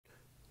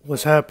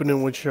What's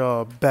happening with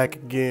y'all? Back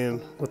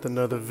again with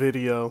another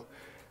video.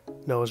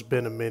 No, it's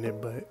been a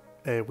minute, but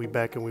hey, we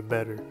back and we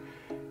better.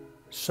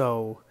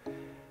 So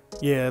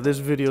yeah, this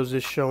video is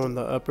just showing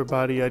the upper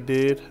body I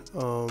did,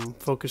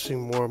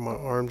 focusing more on my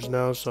arms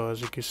now. So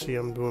as you can see,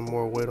 I'm doing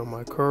more weight on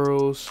my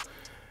curls,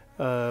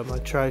 my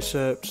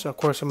triceps. Of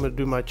course I'm gonna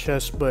do my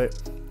chest, but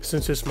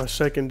since it's my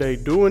second day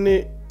doing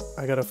it,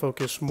 I gotta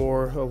focus a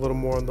little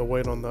more on the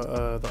weight on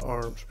the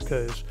arms,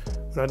 because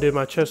when I did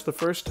my chest the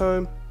first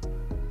time,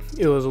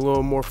 it was a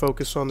little more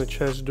focused on the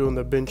chest, doing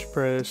the bench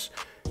press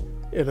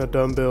and the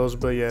dumbbells.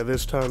 But yeah,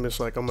 this time it's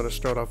like I'm gonna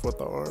start off with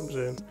the arms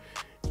and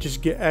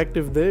just get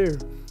active there.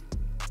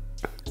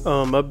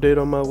 Update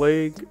on my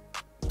leg,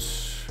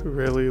 it's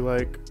really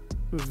like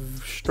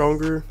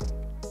stronger.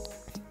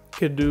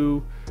 Could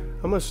do,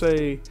 I'm gonna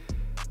say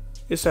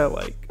it's at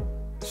like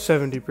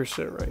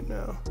 70% right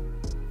now.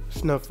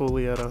 It's not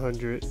fully at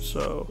 100,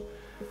 so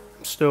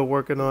I'm still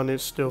working on it,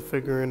 still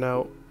figuring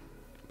out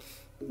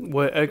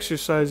what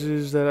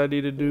exercises that I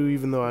need to do,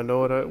 even though I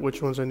know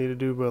which ones I need to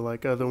do, but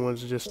like other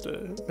ones just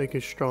to make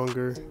it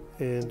stronger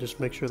and just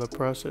make sure the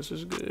process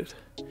is good.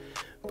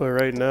 But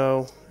right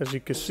now, as you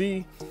can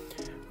see,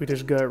 we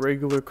just got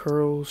regular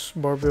curls,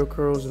 barbell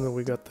curls, and then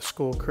we got the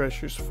skull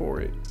crushers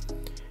for it.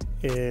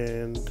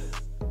 And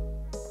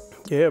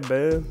yeah,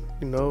 man,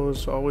 you know,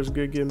 it's always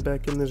good getting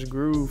back in this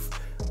groove,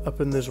 up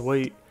in this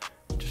weight.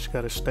 Just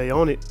gotta stay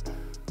on it.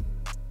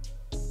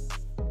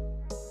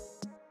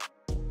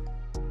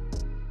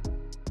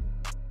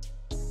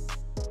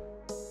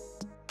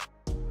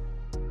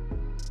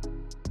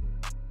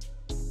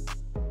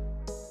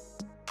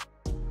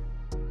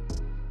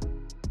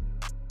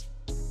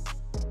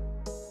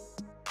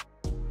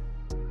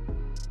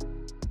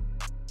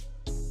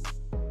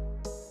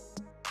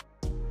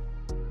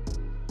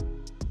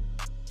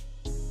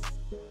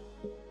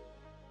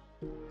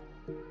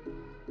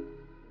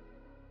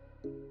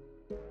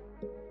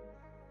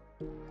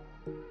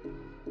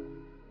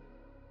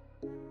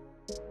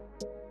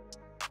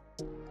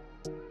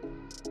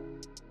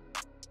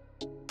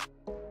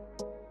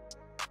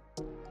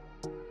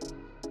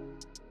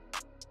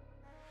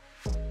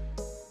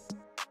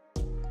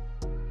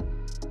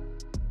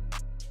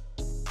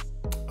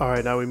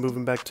 Alright, now we're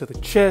moving back to the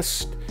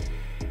chest,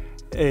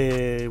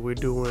 and we're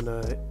doing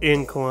an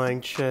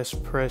incline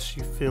chest press,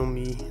 you feel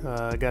me?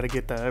 I gotta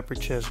get that upper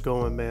chest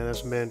going, man,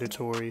 that's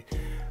mandatory.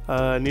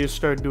 I need to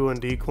start doing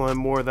decline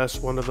more.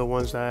 That's one of the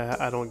ones that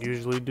I don't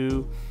usually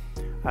do.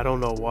 I don't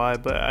know why,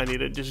 but I need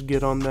to just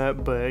get on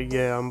that. But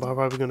yeah, I'm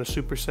probably gonna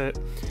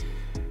superset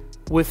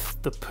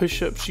with the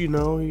push-ups. You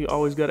know, you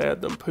always gotta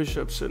add them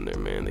push-ups in there,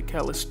 man, the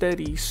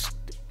calisthenics,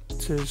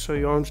 so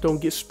your arms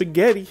don't get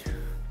spaghetti.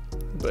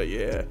 But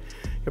yeah,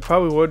 you're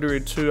probably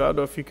wondering too, I don't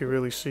know if you can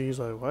really see, he's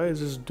like, why is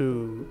this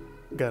dude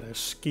got a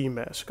ski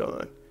mask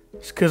on?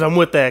 It's because I'm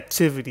with the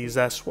activities,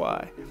 that's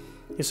why.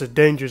 It's a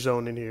danger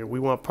zone in here. We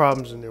want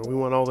problems in there. We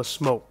want all the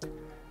smoke.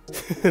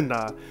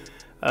 Nah,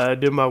 I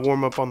did my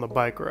warm-up on the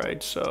bike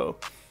ride, so,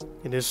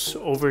 and it's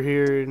over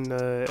here in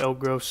the Elk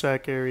Grove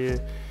Sac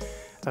area.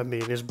 I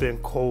mean, it's been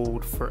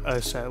cold for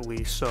us at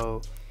least,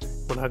 so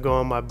when I go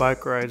on my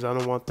bike rides, I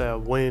don't want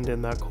that wind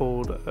and that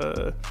cold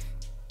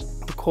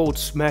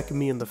smacking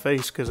me in the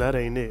face, because that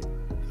ain't it.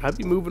 I'd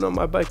be moving on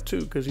my bike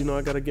too, because you know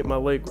I gotta get my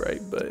leg right.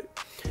 But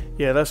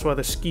yeah, that's why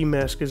the ski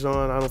mask is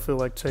on. I don't feel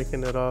like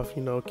taking it off,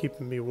 you know,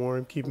 keeping me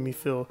warm, making me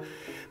feel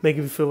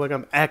like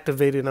I'm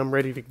activated and I'm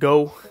ready to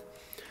go.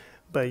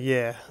 But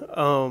yeah,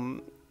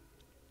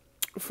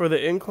 for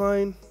the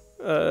incline,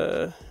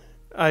 the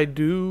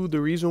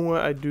reason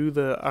why I do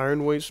the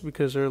iron weights,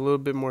 because they're a little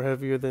bit more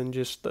heavier than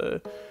just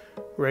the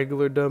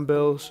regular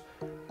dumbbells.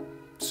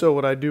 So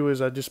what I do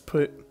is I just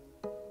put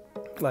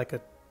like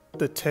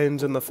the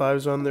 10s and the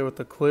 5s on there with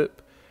the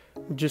clip,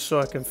 just so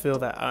I can feel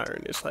that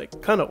iron. It's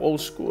like kind of old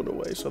school in a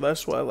way. So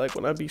that's why, like,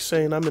 when I be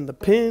saying I'm in the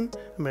pen,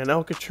 I'm in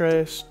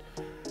Alcatraz,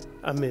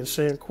 I'm in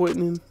San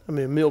Quentin, I'm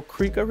in Mill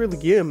Creek, I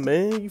really am,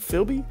 man, you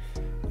feel me?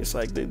 It's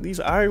like these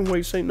iron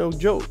weights ain't no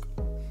joke.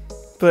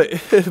 But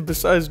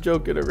besides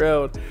joking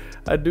around,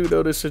 I do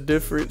notice a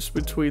difference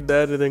between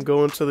that and then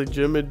going to the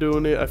gym and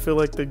doing it. I feel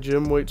like the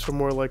gym weights are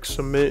more like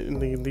cement,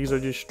 and these are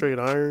just straight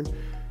iron,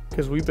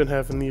 because we've been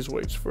having these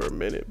weights for a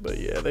minute. But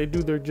yeah, they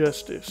do their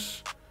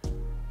justice.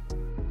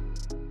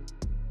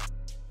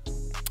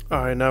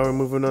 Alright, now we're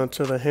moving on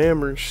to the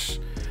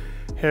hammers.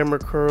 Hammer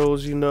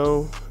curls, you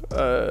know.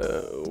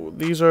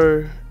 These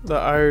are the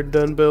iron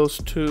dumbbells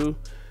too,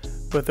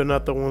 but they're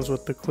not the ones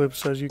with the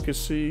clips, as you can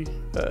see.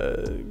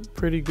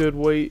 Pretty good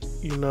weight,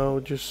 you know,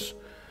 just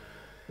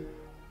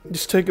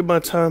taking my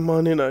time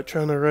on it, not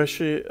trying to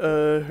rush it.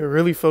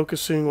 Really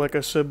focusing, like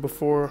I said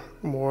before,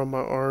 more on my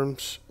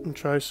arms and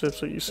triceps.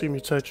 So you see me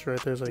touch right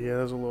there, it's like, yeah,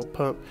 there's a little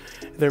pump.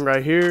 And then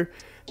right here,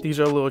 these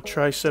are little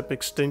tricep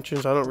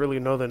extensions. I don't really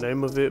know the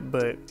name of it,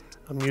 but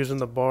I'm using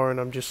the bar and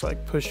I'm just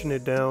like pushing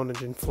it down and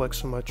then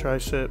flexing my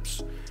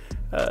triceps.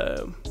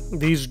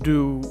 These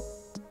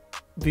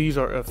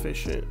are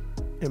efficient,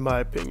 in my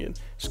opinion.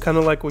 It's kind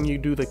of like when you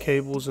do the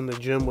cables in the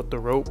gym with the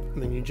rope,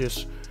 and then you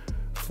just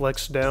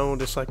flex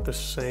down, it's like the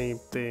same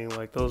thing.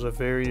 Like those are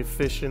very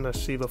efficient. I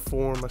see the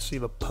form, I see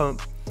the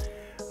pump.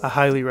 I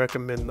highly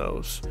recommend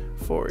those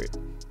for it.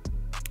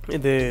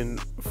 And then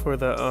for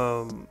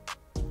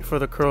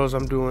the curls,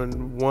 I'm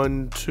doing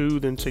 1, 2,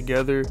 then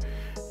together.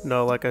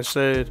 No, like I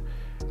said,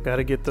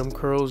 gotta get them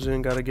curls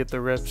in, gotta get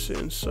the reps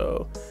in.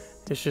 So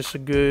it's just a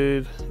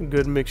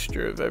good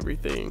mixture of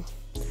everything.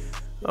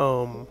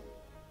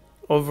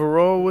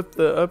 Overall with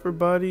the upper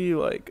body,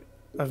 like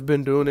I've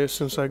been doing it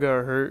since I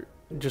got hurt.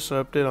 Just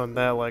an update on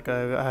that. Like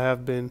I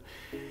have been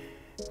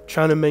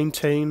trying to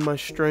maintain my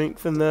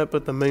strength in that,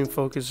 but the main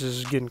focus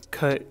is getting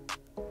cut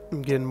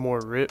and getting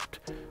more ripped.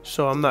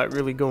 So I'm not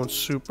really going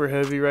super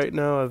heavy right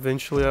now.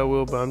 Eventually I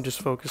will, but I'm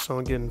just focused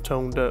on getting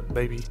toned up,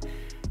 baby,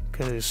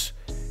 because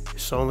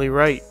it's only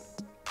right.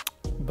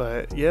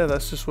 But yeah,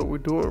 that's just what we're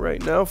doing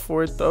right now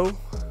for it though.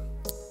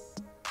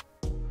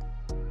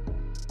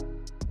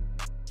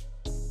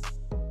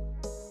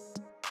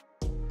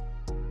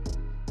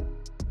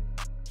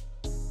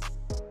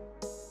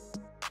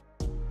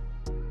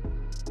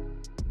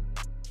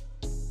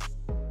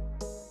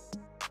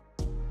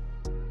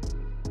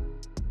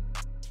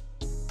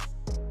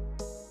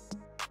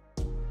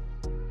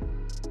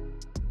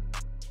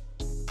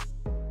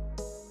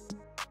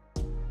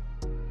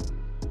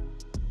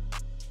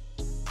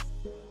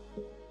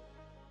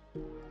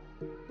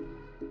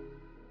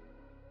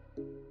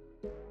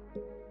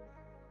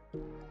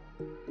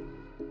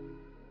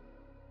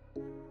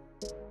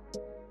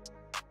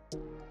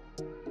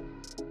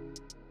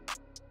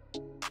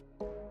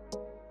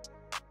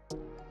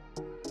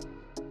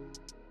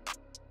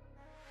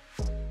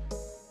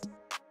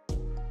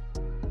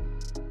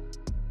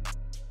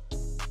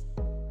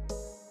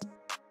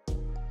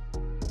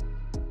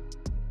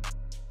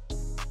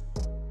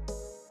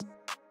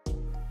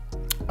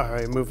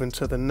 Alright, moving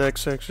to the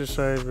next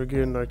exercise, we're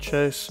getting our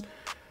chest.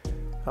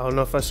 I don't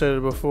know if I said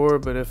it before,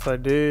 but if I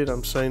did,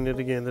 I'm saying it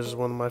again. This is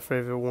one of my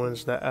favorite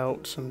ones, the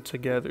outs and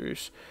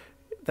togethers.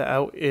 The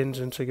out ends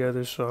and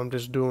together. So I'm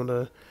just doing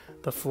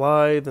the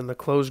fly, then the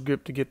close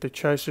grip to get the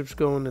triceps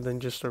going, and then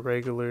just a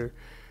regular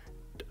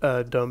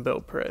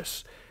dumbbell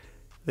press.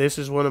 This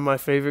is one of my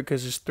favorite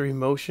because it's 3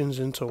 motions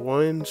into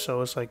one.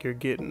 So it's like you're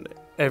getting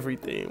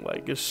everything.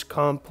 Like it's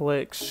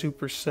complex,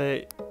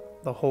 superset,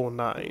 the whole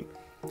 9.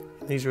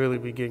 These really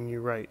be getting you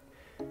right.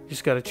 You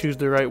just got to choose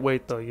the right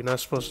weight though. You're not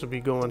supposed to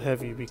be going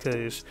heavy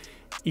because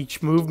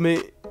each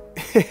movement,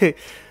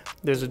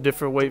 there's a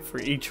different weight for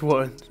each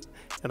one.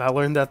 And I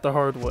learned that the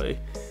hard way.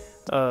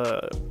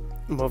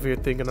 I'm over here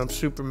thinking I'm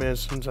Superman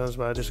sometimes,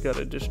 but I just got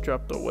to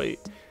drop the weight.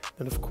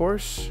 And of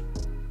course,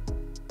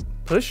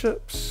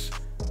 push-ups.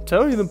 I'm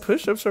telling you, the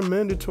push-ups are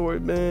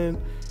mandatory,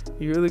 man.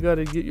 You really got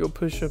to get your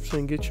push-ups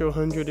and get your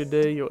 100 a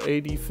day, your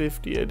 80,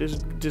 50.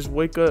 Just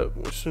wake up.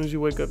 As soon as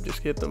you wake up,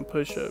 just get them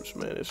push-ups,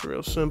 man. It's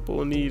real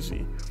simple and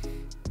easy.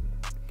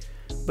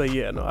 But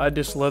yeah, no, I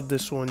just love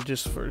this one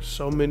just for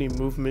so many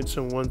movements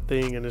in one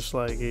thing. And it's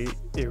like,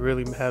 it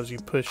really has you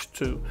push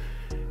too.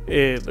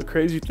 And the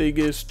crazy thing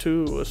is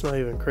too, it's not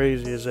even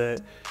crazy, is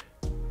that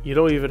you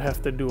don't even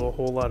have to do a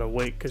whole lot of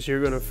weight because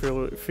you're going to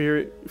feel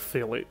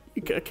it.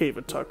 I can't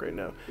even talk right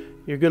now.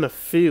 You're going to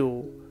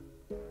feel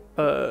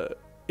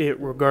it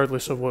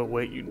regardless of what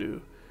weight you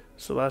do.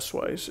 So that's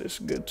why it's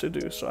good to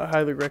do. So I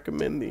highly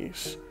recommend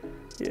these.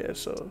 Yeah,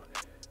 so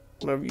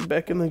whenever you're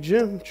back in the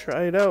gym,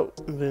 try it out.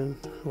 And then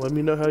let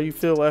me know how you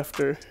feel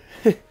after.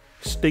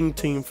 Sting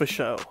team for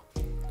show.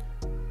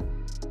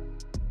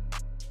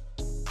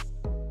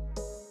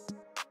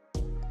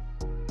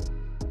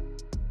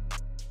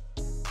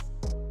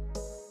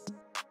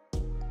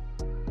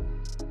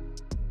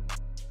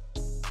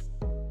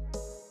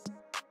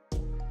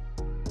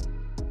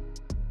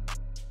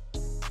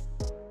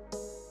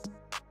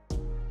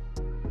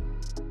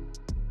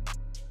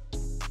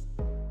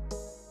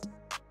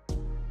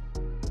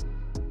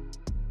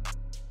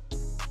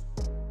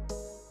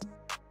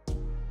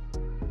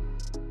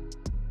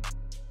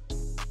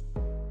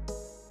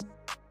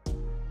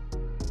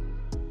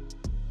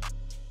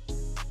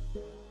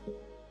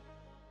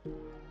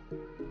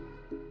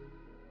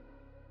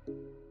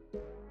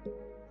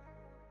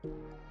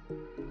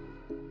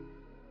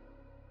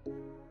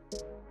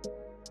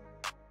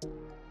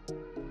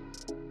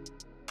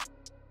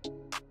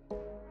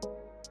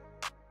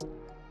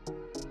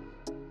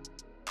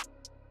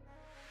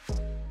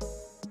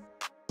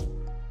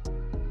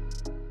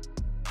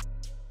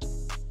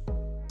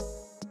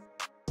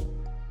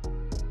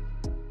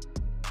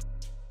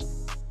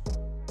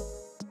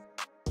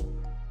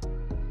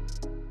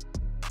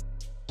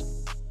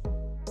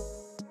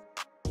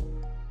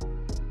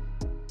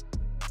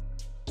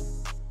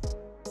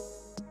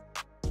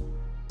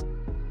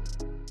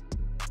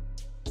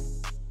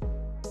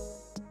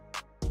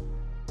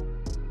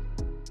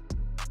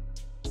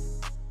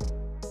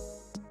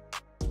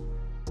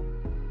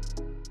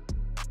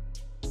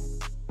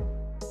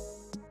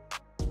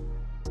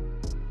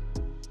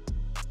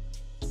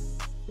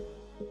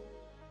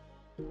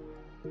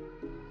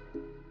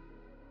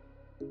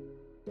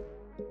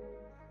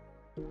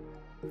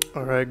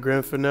 Alright,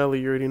 grand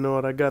finale, you already know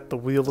it. I got the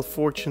Wheel of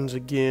Fortunes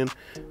again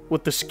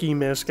with the ski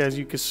mask, as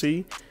you can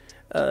see.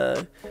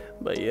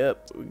 But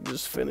yep, we're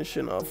just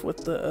finishing off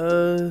with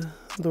the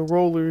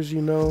rollers,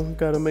 you know.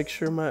 Gotta make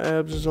sure my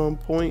abs is on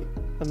point.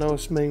 I know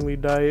it's mainly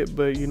diet,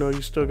 but you know,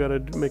 you still gotta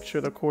make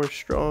sure the core is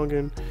strong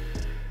and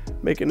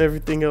making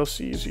everything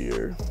else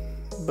easier.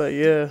 But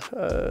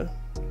yeah,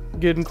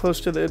 getting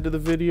close to the end of the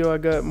video. I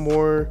got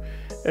more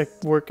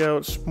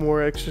workouts,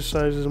 more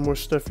exercises, more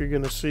stuff you're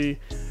gonna see.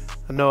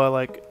 I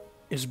know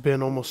it's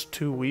been almost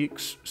 2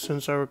 weeks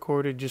since I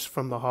recorded, just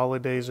from the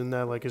holidays and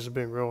that. Like, it's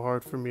been real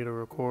hard for me to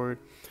record,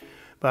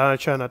 but I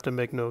try not to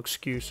make no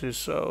excuses,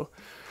 so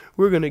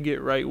we're gonna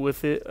get right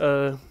with it.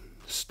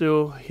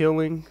 Still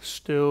healing,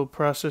 still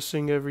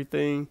processing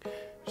everything,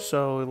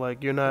 so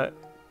like, you're not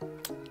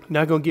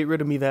gonna get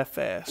rid of me that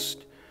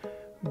fast,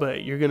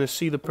 but you're gonna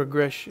see the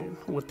progression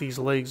with these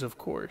legs, of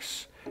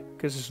course,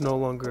 because it's no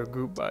longer a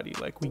group body.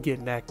 Like, we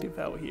getting active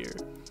out here.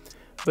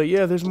 But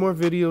yeah, there's more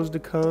videos to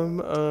come.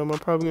 I'm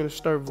probably going to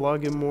start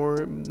vlogging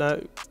more,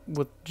 not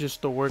with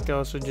just the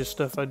workouts or just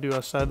stuff I do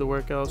outside the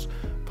workouts.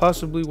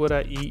 Possibly what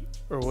I eat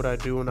or what I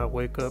do when I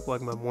wake up,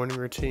 like my morning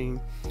routine.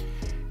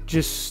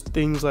 Just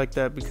things like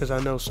that, because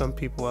I know some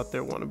people out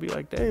there want to be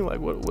like, dang,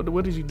 like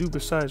what does he do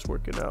besides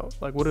working out?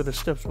 Like, what are the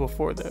steps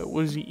before that?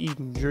 What is he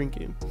eating,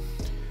 drinking?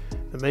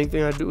 The main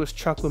thing I do is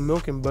chocolate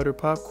milk and butter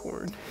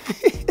popcorn.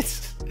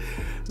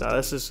 Nah,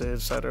 that's just an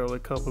insider. Only a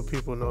couple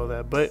people know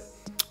that, but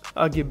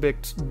I'll get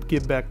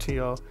back to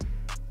y'all.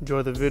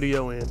 Enjoy the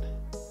video and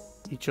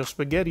eat your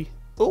spaghetti.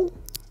 Oh.